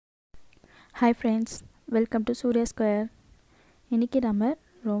Hi friends, welcome to Surya Square. இன்னைக்கு நம்ம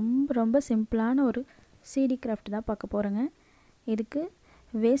ரொம்ப சிம்பிளான ஒரு CD craft தான் பார்க்க போறோங்க. இதுக்கு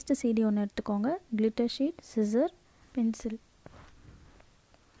வேஸ்ட் CD ஒன்று எடுத்துக்கோங்க, glitter sheet, scissor, pencil.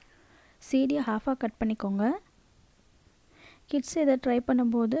 CD ஹாஃபா cut பண்ணிக்கோங்க. கிட்ஸ் இதை ட்ரை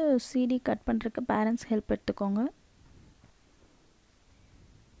பண்ணும்போது CD கட் பண்ணுறதுக்கு பேரண்ட்ஸ் ஹெல்ப் எடுத்துக்கோங்க.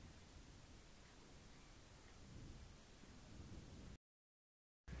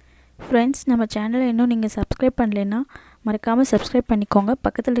 ஃப்ரெண்ட்ஸ், நம்ம சேனலை இன்னும் நீங்கள் சப்ஸ்கிரைப் பண்ணலைன்னா மறக்காமல் சப்ஸ்கிரைப் பண்ணிக்கோங்க.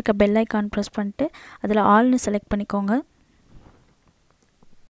 பக்கத்தில் இருக்க பெல் ஐக்கான் ப்ரெஸ் பண்ணிட்டு அதில் ஆல்னு செலக்ட் பண்ணிக்கோங்க.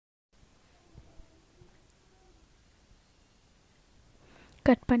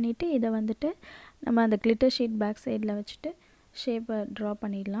 கட் பண்ணிவிட்டு இதை வந்துட்டு நம்ம அந்த கிளிட்டர் ஷீட் பேக் சைடில் வச்சுட்டு ஷேப்பை ட்ரா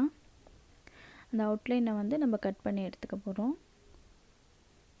பண்ணிடலாம். அந்த அவுட்லைனை வந்து நம்ம கட் பண்ணி எடுத்துக்க போகிறோம்.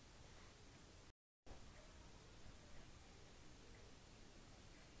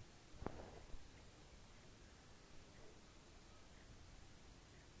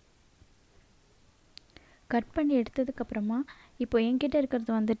 கட் பண்ணி எடுத்ததுக்கப்புறமா இப்போ என்கிட்ட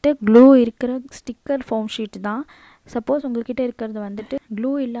இருக்கிறது வந்துட்டு க்ளூ இருக்கிற ஸ்டிக்கர் ஃபோம் ஷீட் தான். சப்போஸ் உங்கள்கிட்ட இருக்கிறது வந்துட்டு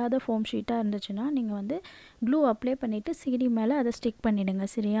க்ளூ இல்லாத ஃபோம் ஷீட்டாக இருந்துச்சுன்னா நீங்கள் வந்து க்ளூ அப்ளை பண்ணிவிட்டு CD மேலே அதை ஸ்டிக் பண்ணிவிடுங்க.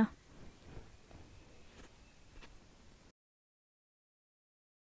 சரியா?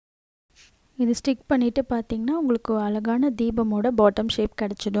 இது ஸ்டிக் பண்ணிவிட்டு பார்த்தீங்கன்னா உங்களுக்கு அழகான தீபமோட பாட்டம் ஷேப்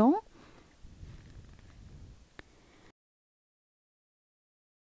கிடச்சிடும்.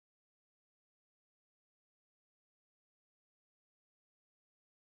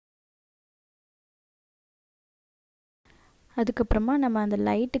 அதுக்கப்புறமா நம்ம அந்த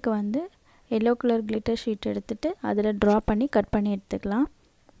லைட்டுக்கு வந்து எல்லோ கலர் கிளிட்டர் ஷீட் எடுத்துகிட்டு அதில் ட்ரா பண்ணி கட் பண்ணி எடுத்துக்கலாம்.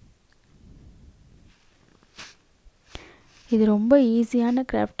 இது ரொம்ப ஈஸியான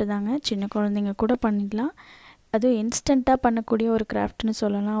கிராஃப்ட் தாங்க, சின்ன குழந்தைங்க கூட பண்ணிடலாம். அதுவும் இன்ஸ்டண்ட்டாக பண்ணக்கூடிய ஒரு கிராஃப்ட்னு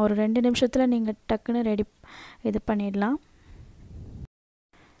சொல்லலாம். ஒரு 2 நிமிஷத்தில் நீங்கள் டக்குன்னு இது பண்ணிடலாம்.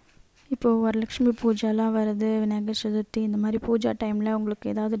 இப்போது வரலக்ஷ்மி பூஜாலாம் வருது, விநாயகர் சதுர்த்தி, இந்த மாதிரி பூஜா டைமில்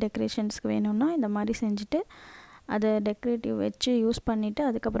உங்களுக்கு ஏதாவது டெக்கரேஷன்ஸ்க்கு வேணும்னா இந்த மாதிரி செஞ்சுட்டு அதை டெக்கரேட்டிவ் வச்சு யூஸ் பண்ணிவிட்டு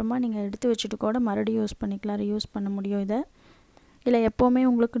அதுக்கப்புறமா நீங்கள் எடுத்து வச்சுட்டு கூட மறுபடியும் யூஸ் பண்ணிக்கலாம், யூஸ் பண்ண முடியும். இதை இல்லை எப்போவுமே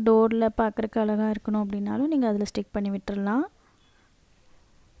உங்களுக்கு டோரில் பார்க்குறக்கு அழகாக இருக்கணும் அப்படின்னாலும் நீங்கள் அதில் ஸ்டிக் பண்ணி விட்டுடலாம்.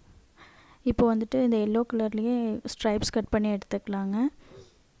 இப்போ வந்துட்டு இந்த எல்லோ கலர்லேயே ஸ்ட்ரைப்ஸ் கட் பண்ணி எடுத்துக்கலாங்க.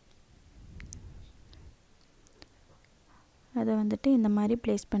 அதை வந்துட்டு இந்த மாதிரி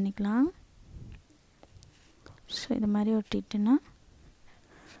ப்ளேஸ் பண்ணிக்கலாம். ஸோ இது மாதிரி ஒட்டிட்டுன்னா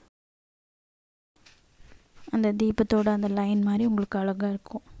அந்த தீபத்தோட அந்த லைன் மாதிரி உங்களுக்கு அழகாக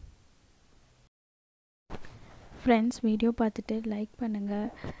இருக்கும். ஃப்ரெண்ட்ஸ், வீடியோ பார்த்துட்டு லைக் பண்ணுங்கள்.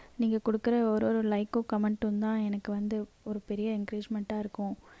 நீங்கள் கொடுக்குற ஒரு லைக்கும் கமெண்ட்டும் தான் எனக்கு வந்து ஒரு பெரிய என்கரேஜ்மெண்ட்டாக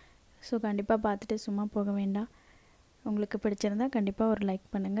இருக்கும். ஸோ கண்டிப்பாக பார்த்துட்டு சும்மா போக வேண்டாம். உங்களுக்கு பிடிச்சிருந்தா கண்டிப்பாக ஒரு லைக்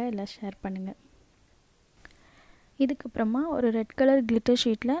பண்ணுங்கள், இல்லை ஷேர் பண்ணுங்கள். இதுக்கப்புறமா ஒரு ரெட் கலர் கிளிட்டர்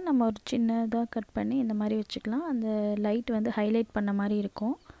ஷீட்டில் நம்ம ஒரு சின்னதாக கட் பண்ணி இந்த மாதிரி வச்சுக்கலாம். அந்த லைட் வந்து ஹைலைட் பண்ண மாதிரி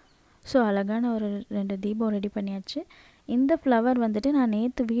இருக்கும். ஸோ அழகான ஒரு 2 தீபம் ரெடி பண்ணியாச்சு. இந்த ஃப்ளவர் வந்துட்டு நான்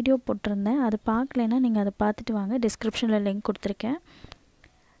நேற்று வீடியோ போட்டிருந்தேன், அது பார்க்கலைன்னா நீங்கள் அதை பார்த்துட்டு வாங்க, டிஸ்கிரிப்ஷனில் லிங்க் கொடுத்துருக்கேன்.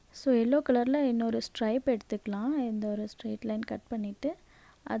 ஸோ எல்லோ கலரில் இன்னொரு ஸ்ட்ரைப் எடுத்துக்கலாம். இந்த ஒரு ஸ்ட்ரெயிட் லைன் கட் பண்ணிவிட்டு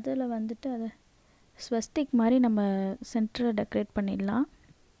அதில் வந்துட்டு அதை ஸ்வஸ்திக் மாதிரி நம்ம சென்டரை டெக்கரேட் பண்ணிடலாம்.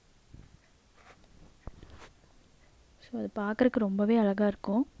 ஸோ அது பார்க்குறக்கு ரொம்பவே அழகாக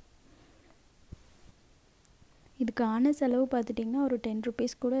இருக்கும். இதுக்கான செலவு பார்த்துட்டிங்கன்னா ஒரு 10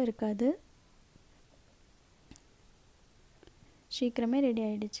 rupees கூட இருக்காது. சீக்கிரமே ரெடி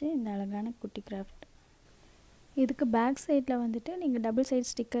ஆகிடுச்சு இந்த அழகான குட்டி கிராஃப்ட். இதுக்கு பேக் சைடில் வந்துட்டு நீங்கள் டபுள் சைட்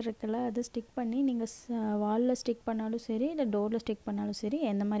ஸ்டிக்கர் இருக்குல்ல, அதை ஸ்டிக் பண்ணி நீங்கள் வாலில் ஸ்டிக் பண்ணாலும் சரி, இல்லை டோரில் ஸ்டிக் பண்ணாலும் சரி,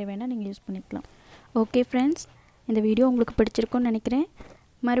 எந்த மாதிரி வேணால் நீங்கள் யூஸ் பண்ணிக்கலாம். ஓகே ஃப்ரெண்ட்ஸ், இந்த வீடியோ உங்களுக்கு பிடிச்சிருக்குன்னு நினைக்கிறேன்.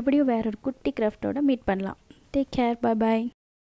 மறுபடியும் வேற ஒரு குட்டி கிராஃப்டோட மீட் பண்ணலாம். Take care, bye bye.